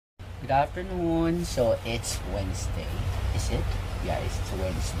Good afternoon. So it's Wednesday, is it? Yeah, it's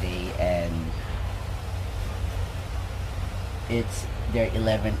Wednesday, and it's their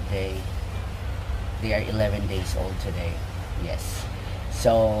 11th day. They are 11 days old today. Yes.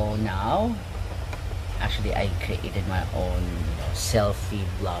 So now, actually, I created my own selfie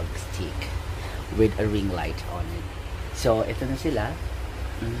vlog stick with a ring light on it. So ito na sila.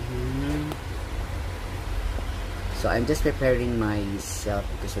 So I'm just preparing myself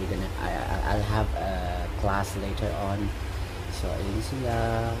because I'll have a class later on. So ayun sila.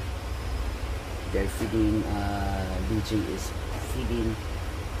 They're feeding, DJ is feeding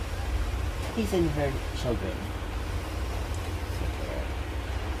his and her children.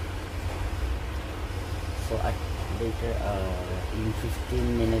 So later, in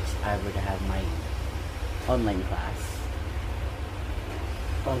 15 minutes, I would have my online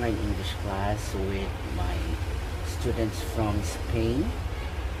English class with my students from Spain.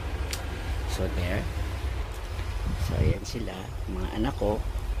 So there. So ayan sila, mga anak ko.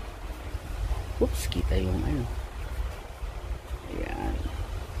 Oops, kita yung ano. Ayan.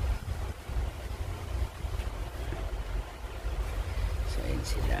 So ayan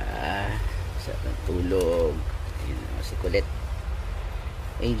sila. Sa tulog. Ayan, si kulit.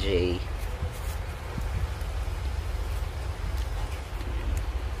 AJ.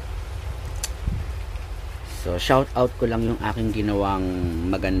 So, shout out ko lang yung aking ginawang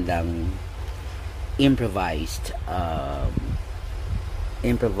magandang improvised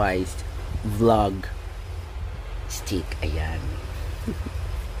vlog stick. Ayan.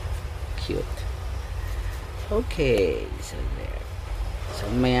 Cute. Okay. So, there. So,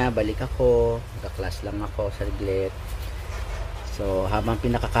 maya balik ako. Magka-class lang ako saglit. So, habang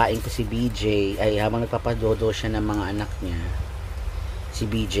pinakakain ko si BJ, habang nagpapadodo siya ng mga anak niya, si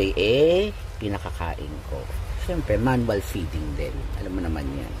BJ, pinakakain ko. Siyempre, manual feeding din. Alam mo naman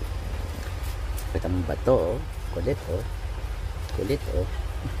yan. Kita mo ba to? Kulit, oh. Kulit, oh.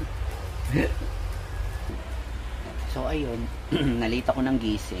 So, ayun. Nalita ko ng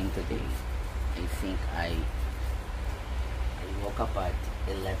gising today. I think I woke up at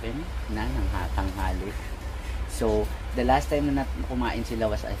 11 na ng tanghali. So, the last time na kumain sila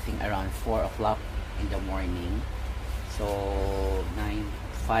was I think around 4 o'clock in the morning. So,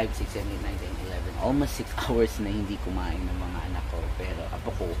 5, 6, 7, 8, 9, 10, 11. Almost 6 hours na hindi kumain ng mga anak ko. Pero apo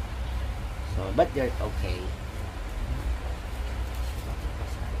ko. So, but they're okay.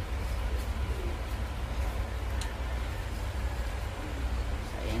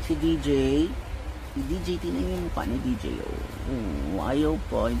 So, ayan si DJ. Si DJ, tinan yung mukha ni DJ. Oh, ayaw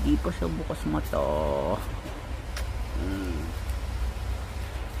pa. Hindi pa siya bukas mata.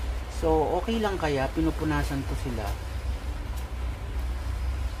 So, okay lang kaya. Pinupunasan ko sila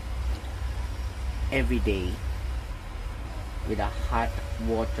every day with a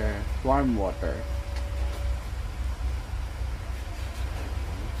warm water.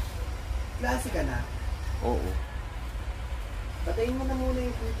 Klase ka na? Oo. Patayin mo na muna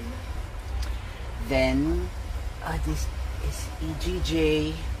yung puti mo. Then, this is GJ.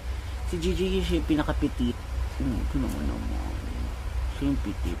 Si GJ siya yung pinakapitit. Ito naman. Siya yung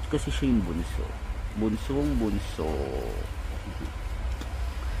pitit. Kasi siya yung bunso. Bunso.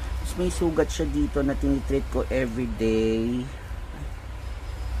 May sugat siya dito na tinitreat ko everyday.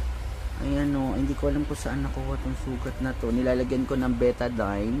 Ayan o, hindi ko alam kung saan nakuha tong sugat na to. Nilalagyan ko ng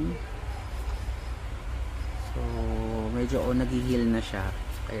betadine. So, medyo nag-heal na siya.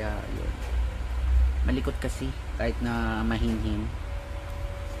 Kaya, yun. Malikot kasi, kahit na mahinhin.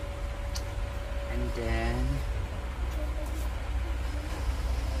 And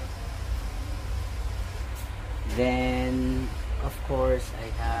then, of course, I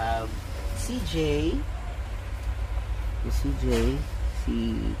have CJ.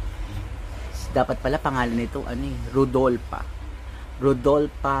 Dapat pala pangalan nito, Rodolpa.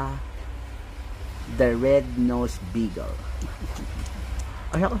 Rodolpa, the red-nosed Beagle.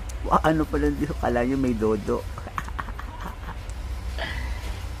 Ay, ano pala dito, kala nyo may dodo.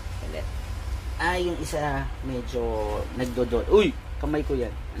 Yung isa, medyo nagdodo. Uy! Kamay ko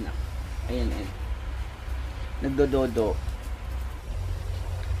yan, anak. Ayan. Nagdododo.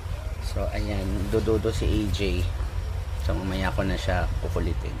 So, ayan, dododo si AJ. So, mamaya ko na siya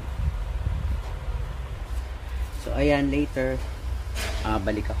kukulitin. So, ayan, later,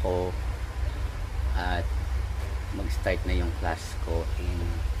 balik ako at mag-start na yung class ko in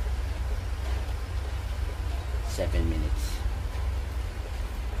 7 minutes.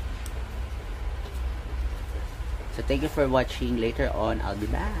 So, thank you for watching. Later on, I'll be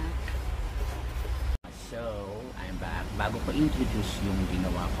back. So, I'm back. Bago ko introduce yung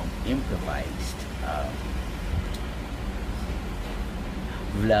ginawa kong improvised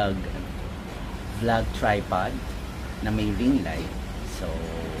vlog tripod na may ring light. So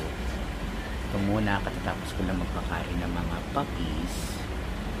ito muna, katatapos ko lang magpakain ng mga puppies.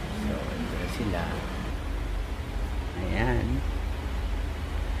 So ito na sila. Ayan,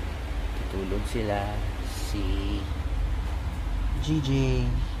 tutulog sila. Si GJ,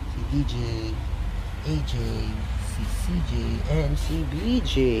 si DJ, AJ, si CJ, and si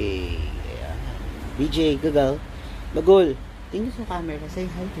BJ. Ayan. BJ, gagal. Bagol, tingnan sa camera. Say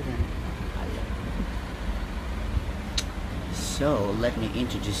hi to them. Hello. So, let me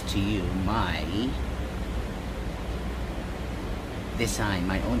introduce to you my design,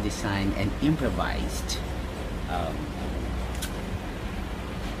 my own design and improvised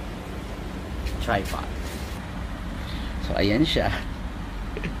tripod. So, ayan siya.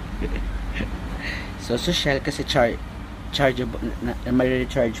 So, social kasi chargeable,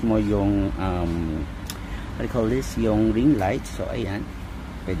 ma-recharge mo yung what do you call this? Yung ring light. So, ayan.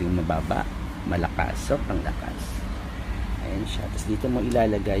 Pwedeng mababa, malakas. Sobrang lakas. Ayan siya. Tapos dito mo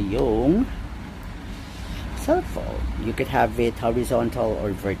ilalagay yung cellphone. You could have it horizontal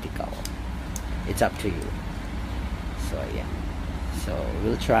or vertical. It's up to you. So, ayan. So,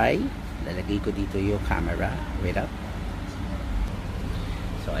 we'll try. Lalagay ko dito yung camera. Wait up.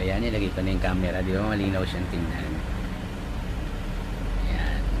 So, ayan. Nilagay ko na yung camera. Di ba malinaw siyang tingnan?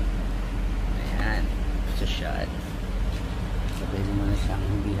 Ayan. Ayan. So, shot. So, pwede mo na siyang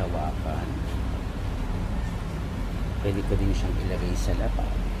hindi hawakan. Pwede ko din siyang ilagay sa laptop.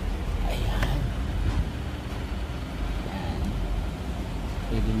 Ayan. Ayan.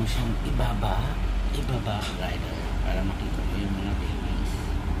 Pwede mo siyang ibaba rider para makita mo yung mga babies.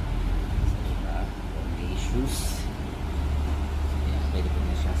 Diba? Okay, shoes. Ayan. Pwede ko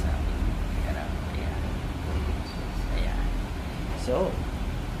na siya sa akin. Ayan. Ayan. So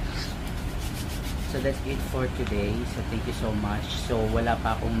that's it for today. So thank you so much. So wala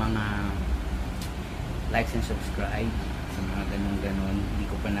pa akong mga likes and subscribe sa mga ganun. Hindi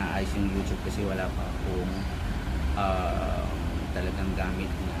ko pa naayos yung YouTube kasi wala pa akong talagang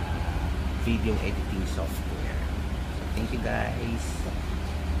gamit na video editing software. So thank you guys.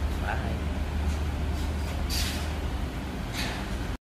 Bye.